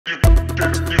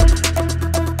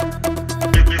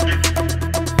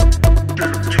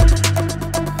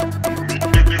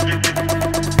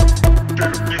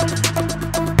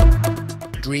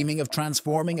Dreaming of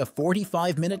transforming a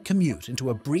 45-minute commute into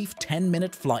a brief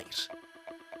 10-minute flight?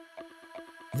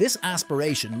 This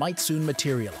aspiration might soon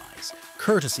materialize,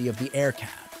 courtesy of the AirCab.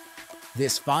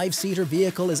 This 5-seater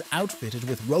vehicle is outfitted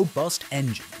with robust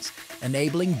engines,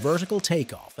 enabling vertical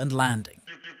takeoff and landing.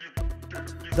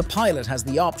 The pilot has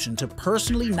the option to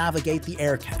personally navigate the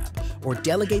AirCab or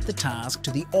delegate the task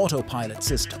to the autopilot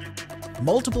system.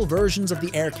 Multiple versions of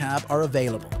the AirCab are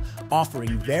available,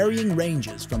 offering varying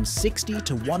ranges from 60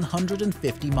 to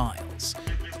 150 miles.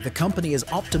 The company is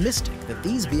optimistic that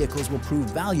these vehicles will prove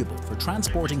valuable for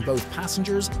transporting both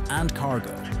passengers and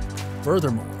cargo.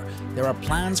 Furthermore, there are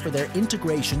plans for their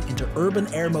integration into urban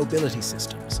air mobility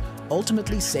systems,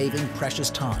 ultimately saving precious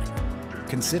time,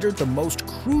 considered the most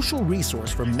crucial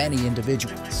resource for many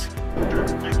individuals.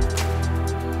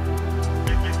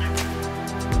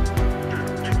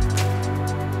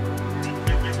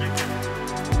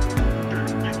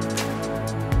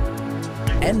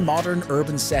 In modern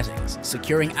urban settings,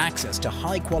 securing access to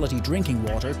high-quality drinking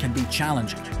water can be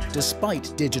challenging,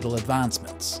 despite digital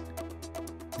advancements.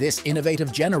 This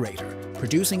innovative generator,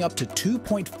 producing up to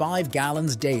 2.5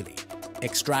 gallons daily,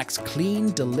 extracts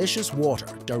clean, delicious water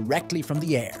directly from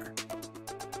the air.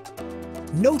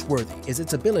 Noteworthy is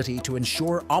its ability to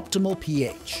ensure optimal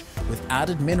pH, with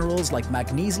added minerals like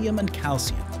magnesium and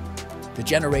calcium. The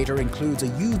generator includes a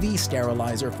UV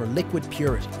sterilizer for liquid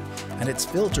purity, and its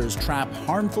filters trap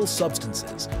harmful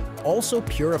substances, also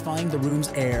purifying the room's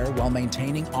air while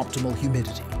maintaining optimal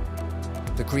humidity.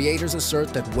 The creators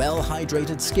assert that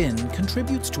well-hydrated skin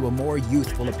contributes to a more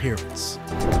youthful appearance.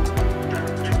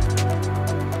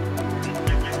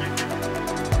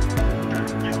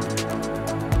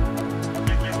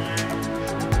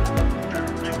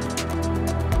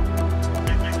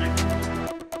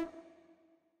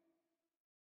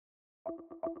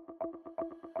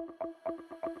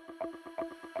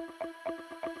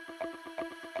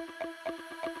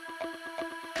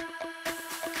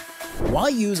 Why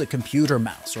use a computer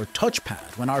mouse or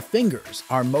touchpad when our fingers,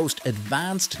 our most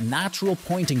advanced natural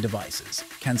pointing devices,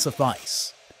 can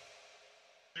suffice?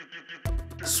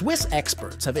 Swiss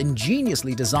experts have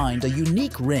ingeniously designed a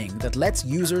unique ring that lets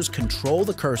users control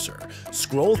the cursor,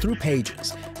 scroll through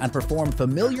pages, and perform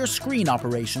familiar screen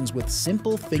operations with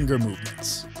simple finger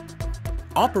movements.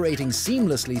 Operating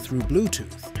seamlessly through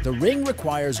Bluetooth, the ring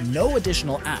requires no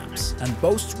additional apps and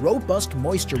boasts robust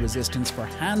moisture resistance for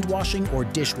hand washing or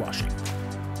dishwashing.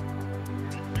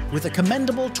 With a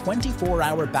commendable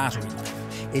 24-hour battery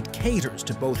life, it caters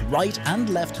to both right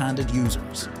and left-handed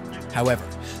users. However,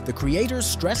 the creators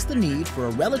stress the need for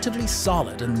a relatively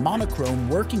solid and monochrome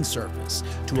working surface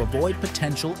to avoid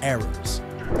potential errors.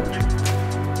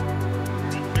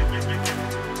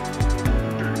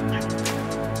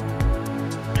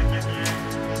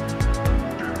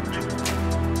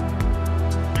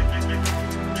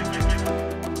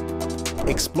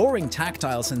 Exploring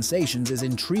tactile sensations is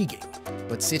intriguing,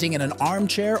 but sitting in an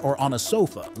armchair or on a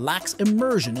sofa lacks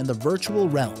immersion in the virtual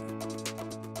realm.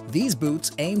 These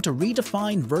boots aim to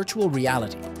redefine virtual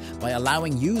reality by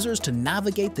allowing users to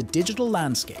navigate the digital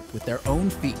landscape with their own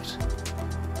feet.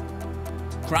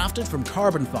 Crafted from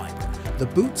carbon fiber, the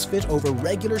boots fit over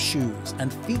regular shoes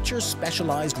and feature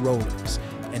specialized rollers,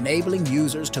 enabling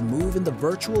users to move in the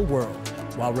virtual world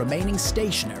while remaining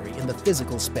stationary in the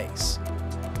physical space.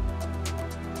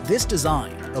 This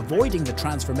design, avoiding the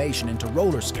transformation into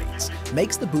roller skates,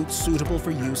 makes the boots suitable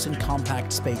for use in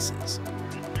compact spaces.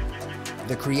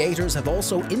 The creators have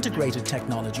also integrated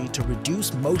technology to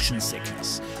reduce motion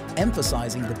sickness,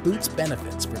 emphasizing the boot's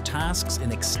benefits for tasks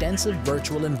in extensive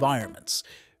virtual environments,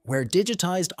 where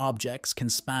digitized objects can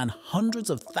span hundreds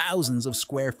of thousands of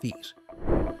square feet.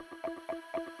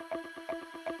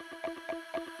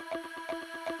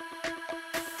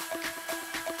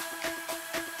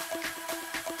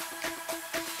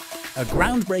 A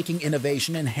groundbreaking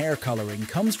innovation in hair coloring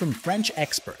comes from French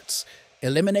experts,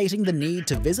 eliminating the need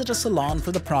to visit a salon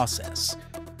for the process.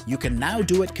 You can now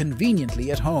do it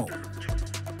conveniently at home.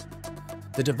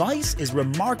 The device is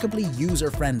remarkably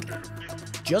user-friendly.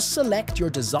 Just select your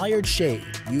desired shade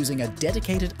using a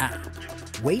dedicated app,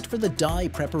 wait for the dye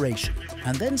preparation,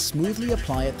 and then smoothly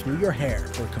apply it through your hair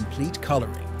for complete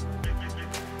coloring.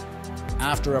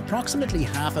 After approximately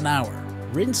half an hour,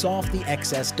 rinse off the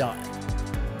excess dye.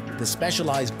 The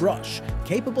specialized brush,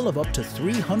 capable of up to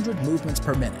 300 movements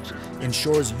per minute,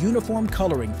 ensures uniform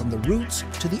coloring from the roots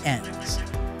to the ends.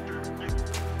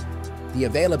 The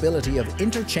availability of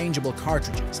interchangeable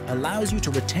cartridges allows you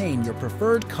to retain your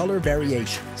preferred color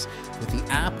variations, with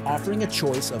the app offering a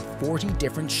choice of 40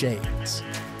 different shades.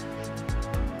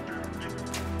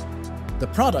 The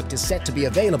product is set to be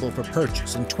available for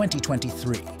purchase in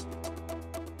 2023.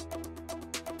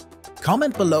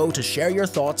 Comment below to share your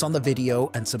thoughts on the video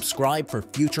and subscribe for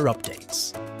future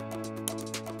updates.